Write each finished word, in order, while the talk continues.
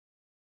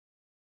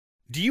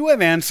Do you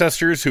have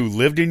ancestors who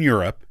lived in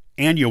Europe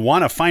and you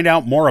want to find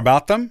out more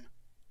about them?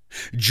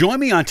 Join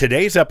me on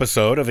today's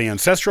episode of the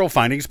Ancestral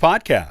Findings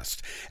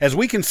Podcast as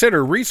we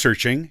consider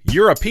researching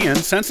European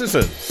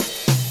censuses.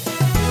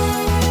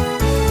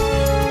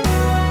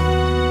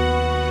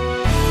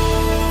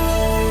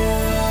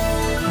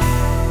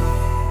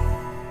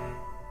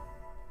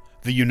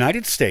 The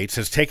United States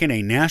has taken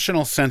a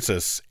national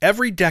census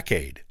every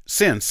decade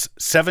since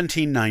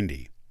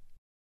 1790.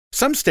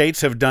 Some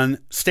states have done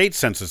state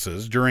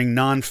censuses during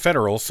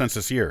non-federal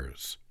census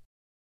years.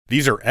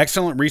 These are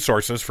excellent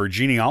resources for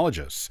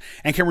genealogists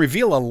and can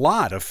reveal a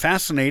lot of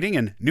fascinating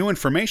and new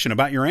information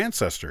about your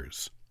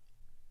ancestors.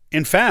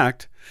 In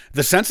fact,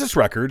 the census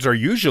records are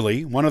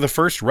usually one of the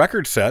first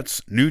record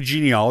sets new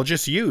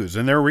genealogists use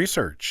in their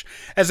research,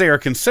 as they are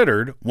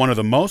considered one of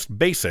the most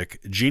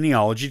basic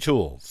genealogy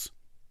tools.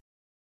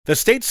 The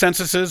state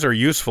censuses are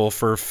useful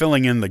for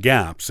filling in the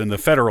gaps in the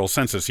federal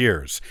census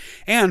years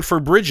and for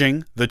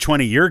bridging the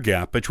 20-year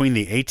gap between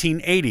the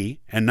 1880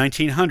 and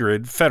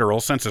 1900 federal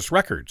census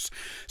records,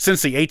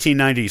 since the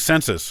 1890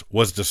 census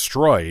was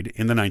destroyed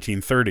in the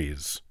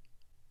 1930s.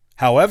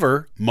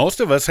 However,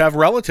 most of us have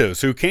relatives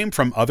who came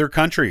from other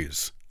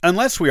countries,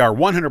 unless we are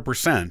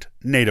 100%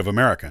 Native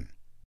American.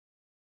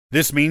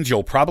 This means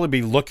you'll probably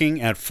be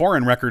looking at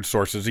foreign record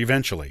sources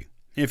eventually,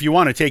 if you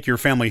want to take your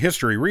family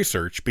history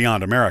research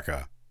beyond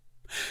America.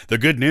 The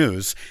good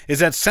news is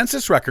that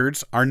census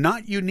records are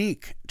not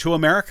unique to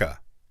America.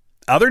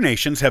 Other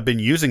nations have been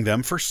using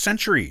them for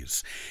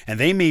centuries, and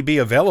they may be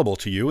available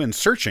to you in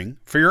searching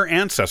for your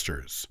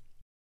ancestors.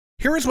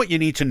 Here is what you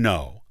need to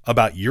know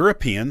about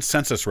European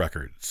census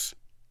records.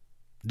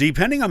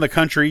 Depending on the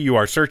country you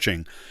are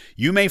searching,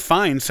 you may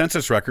find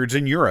census records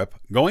in Europe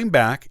going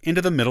back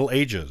into the Middle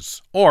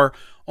Ages, or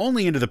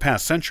only into the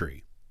past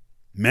century.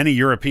 Many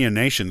European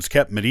nations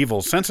kept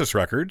medieval census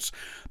records,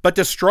 but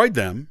destroyed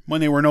them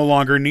when they were no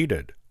longer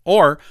needed,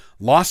 or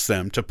lost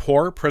them to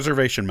poor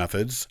preservation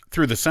methods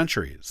through the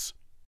centuries.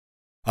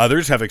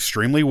 Others have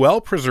extremely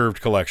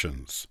well-preserved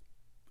collections.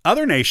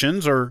 Other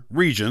nations, or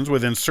regions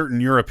within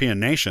certain European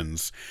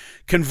nations,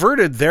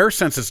 converted their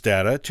census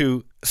data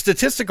to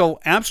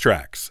statistical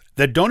abstracts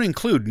that don't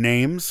include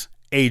names,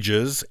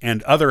 ages,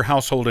 and other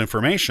household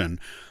information,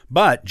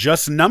 but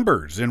just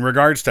numbers in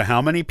regards to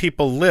how many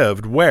people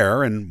lived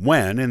where and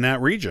when in that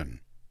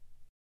region.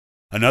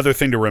 Another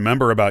thing to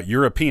remember about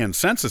European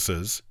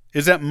censuses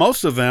is that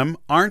most of them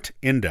aren't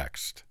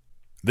indexed.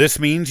 This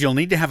means you'll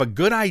need to have a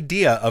good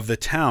idea of the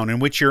town in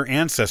which your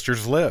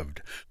ancestors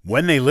lived,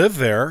 when they lived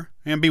there,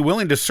 and be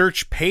willing to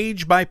search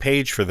page by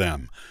page for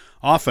them,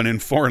 often in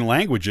foreign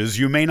languages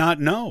you may not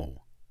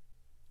know.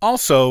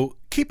 Also,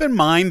 keep in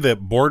mind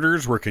that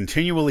borders were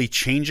continually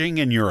changing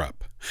in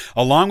Europe,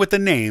 along with the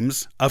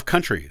names of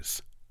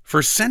countries,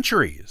 for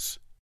centuries.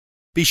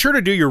 Be sure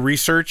to do your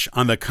research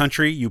on the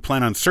country you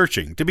plan on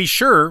searching to be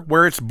sure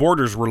where its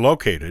borders were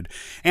located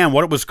and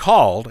what it was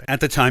called at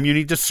the time you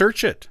need to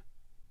search it.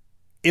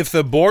 If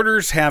the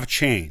borders have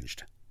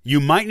changed, you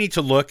might need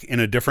to look in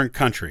a different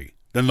country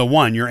than the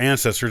one your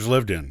ancestors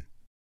lived in.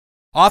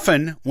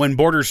 Often, when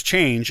borders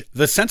change,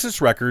 the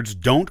census records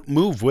don't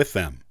move with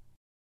them.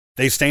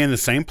 They stay in the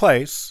same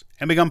place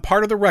and become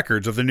part of the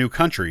records of the new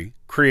country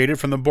created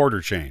from the border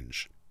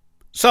change.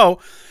 So,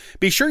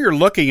 be sure you're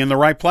looking in the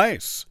right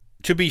place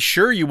to be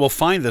sure you will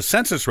find the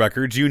census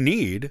records you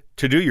need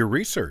to do your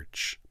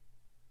research.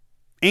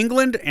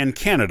 England and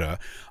Canada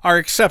are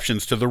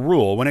exceptions to the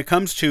rule when it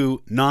comes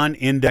to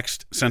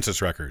non-indexed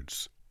census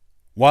records.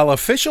 While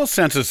official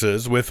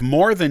censuses with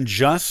more than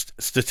just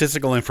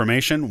statistical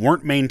information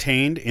weren't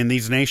maintained in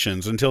these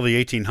nations until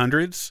the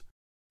 1800s,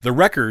 the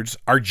records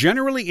are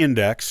generally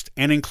indexed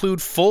and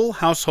include full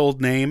household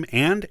name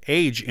and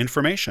age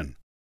information,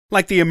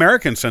 like the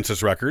American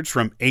census records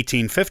from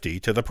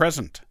 1850 to the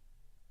present.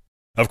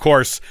 Of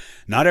course,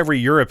 not every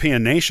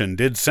European nation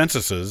did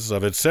censuses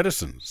of its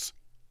citizens.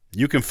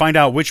 You can find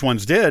out which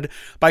ones did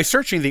by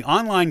searching the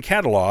online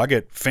catalog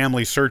at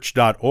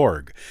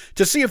FamilySearch.org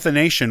to see if the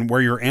nation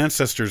where your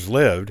ancestors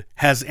lived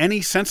has any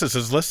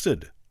censuses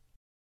listed.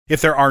 If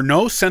there are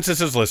no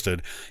censuses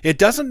listed, it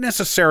doesn't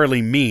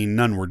necessarily mean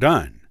none were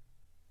done.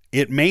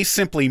 It may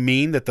simply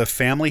mean that the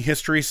Family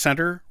History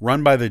Center,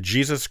 run by the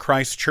Jesus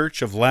Christ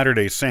Church of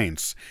Latter-day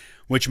Saints,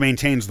 which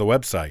maintains the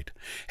website,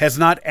 has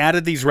not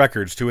added these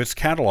records to its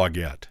catalog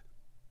yet.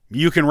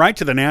 You can write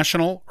to the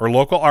national or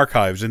local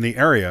archives in the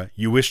area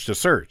you wish to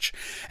search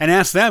and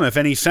ask them if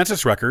any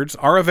census records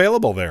are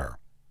available there.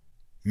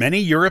 Many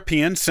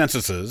European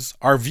censuses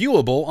are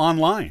viewable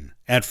online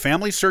at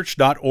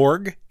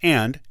FamilySearch.org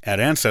and at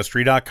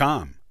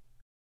Ancestry.com.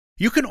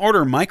 You can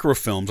order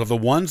microfilms of the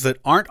ones that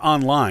aren't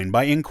online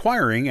by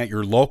inquiring at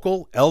your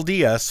local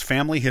LDS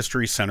Family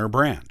History Center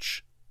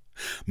branch.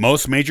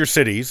 Most major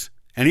cities,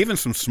 and even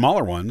some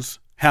smaller ones,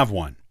 have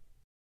one.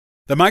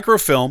 The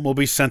microfilm will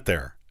be sent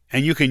there,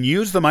 and you can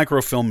use the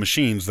microfilm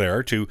machines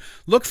there to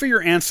look for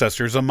your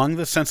ancestors among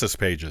the census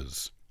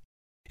pages.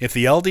 If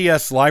the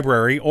LDS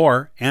library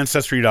or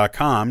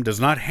Ancestry.com does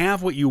not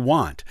have what you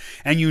want,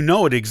 and you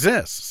know it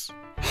exists,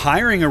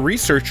 Hiring a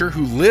researcher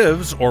who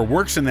lives or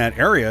works in that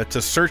area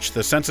to search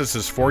the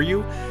censuses for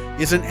you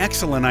is an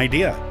excellent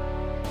idea.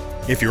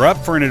 If you're up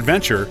for an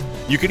adventure,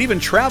 you could even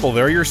travel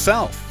there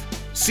yourself.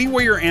 See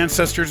where your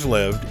ancestors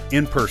lived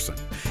in person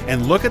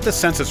and look at the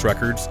census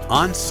records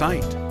on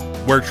site,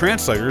 where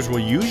translators will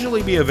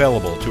usually be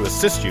available to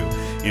assist you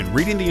in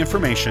reading the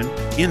information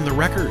in the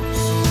records.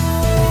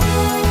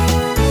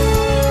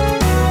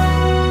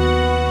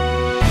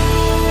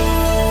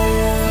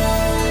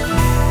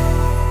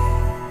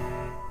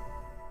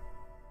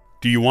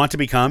 Do you want to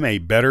become a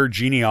better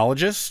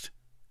genealogist?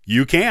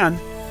 You can.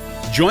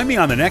 Join me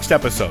on the next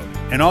episode,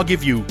 and I'll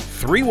give you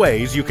 3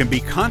 ways you can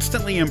be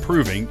constantly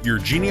improving your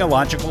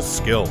genealogical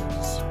skills.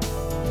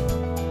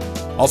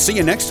 I'll see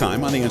you next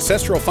time on the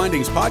Ancestral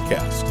Findings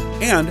Podcast.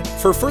 And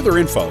for further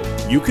info,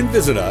 you can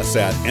visit us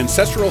at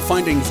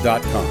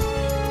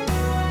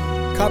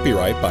ancestralfindings.com.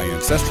 Copyright by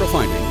Ancestral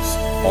Findings,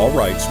 all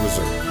rights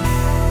reserved.